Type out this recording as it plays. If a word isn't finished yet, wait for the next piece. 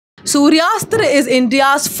Suryastra is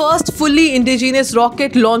India's first fully indigenous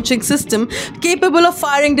rocket launching system capable of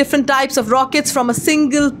firing different types of rockets from a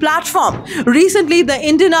single platform. Recently, the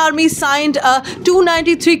Indian Army signed a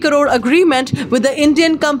 293 crore agreement with the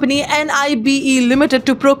Indian company NIBE Limited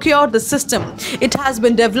to procure the system. It has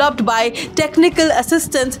been developed by technical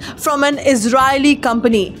assistance from an Israeli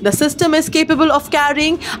company. The system is capable of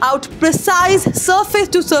carrying out precise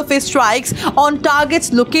surface-to-surface strikes on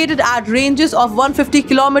targets located at ranges of 150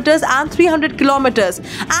 kilometers and 300 kilometers,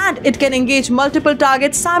 and it can engage multiple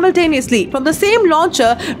targets simultaneously. From the same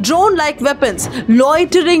launcher, drone-like weapons,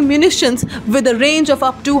 loitering munitions with a range of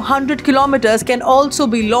up to 100 kilometers can also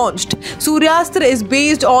be launched. Suryastra is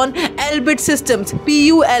based on NIBE Systems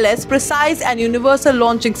PULS, Precise and Universal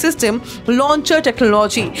Launching System launcher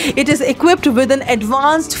technology. It is equipped with an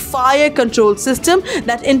advanced fire control system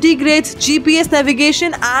that integrates GPS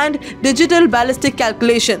navigation and digital ballistic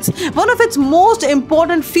calculations. One of its most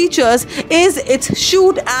important features is its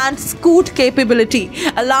shoot and scoot capability,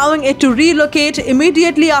 allowing it to relocate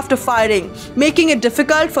immediately after firing, making it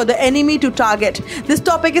difficult for the enemy to target. This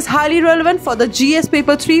topic is highly relevant for the GS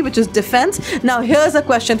Paper 3, which is defense. Now here's a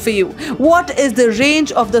question for you. What is the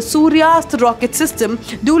range of the Suryastra rocket system?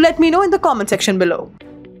 Do let me know in the comment section below.